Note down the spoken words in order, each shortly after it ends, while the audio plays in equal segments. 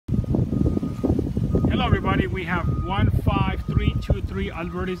Hello everybody, we have 15323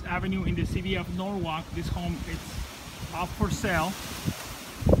 Avenue in the city of Norwalk. This home is up for sale.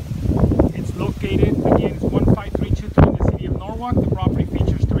 It's located, again, it's 15323 in the city of Norwalk. The property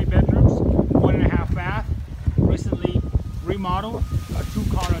features 3 bedrooms, 1.5 bath, recently remodeled, a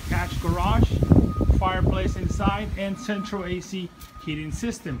 2-car attached garage, fireplace inside, and central AC heating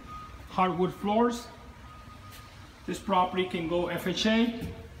system. Hardwood floors. This property can go FHA.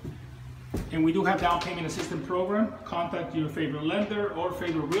 And we do have down payment assistance program. Contact your favorite lender or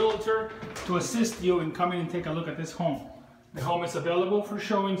favorite realtor to assist you in coming and take a look at this home. The home is available for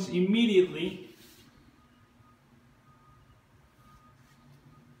showings immediately.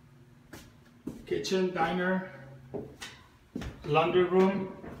 Kitchen, diner, laundry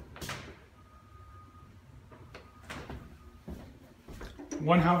room,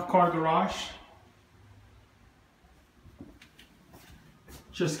 1.5 car garage.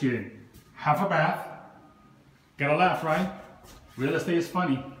 Just kidding. Half a bath. Gotta laugh, right? Real estate is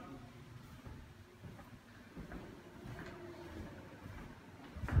funny.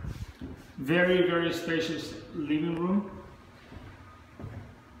 Very, very spacious living room.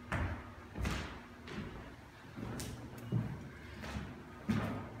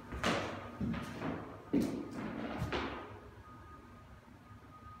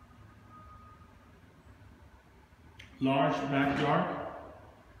 Large backyard.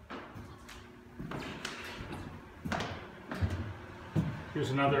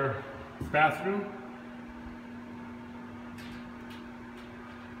 Here's another bathroom.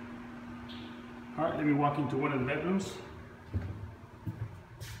 All right, let me walk into one of the bedrooms.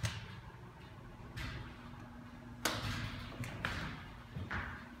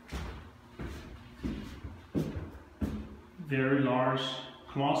 Very large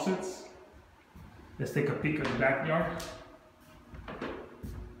closets. Let's take a peek at the backyard.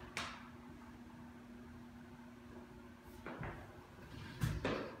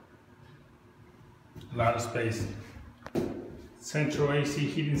 A lot of space. Central AC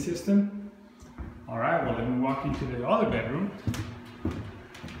heating system. All right, well, let me walk into the other bedroom.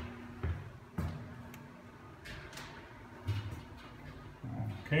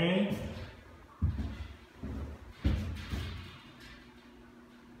 Okay.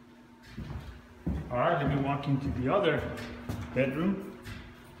 All right, let me walk into the other bedroom.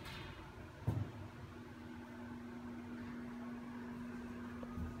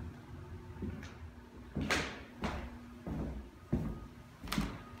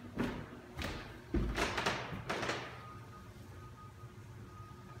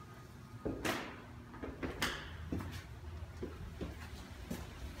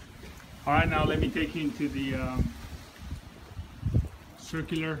 All right, now let me take you into the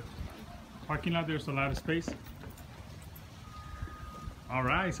circular parking lot. There's a lot of space. All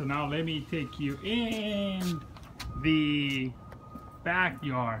right, so now let me take you in the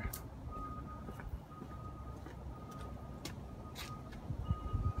backyard.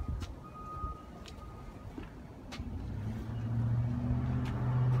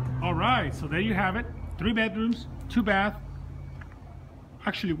 All right, so there you have it. 3 bedrooms, 2 bath.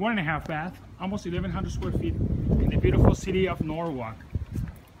 Actually 1.5 bath, almost 1,100 square feet in the beautiful city of Norwalk.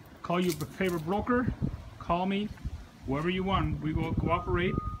 Call your favorite broker, call me, wherever you want, we will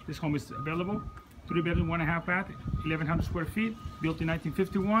cooperate. This home is available, 3 bedroom, 1.5 bath, 1,100 square feet, built in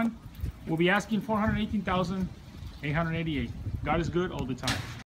 1951. We'll be asking $418,888. God is good all the time.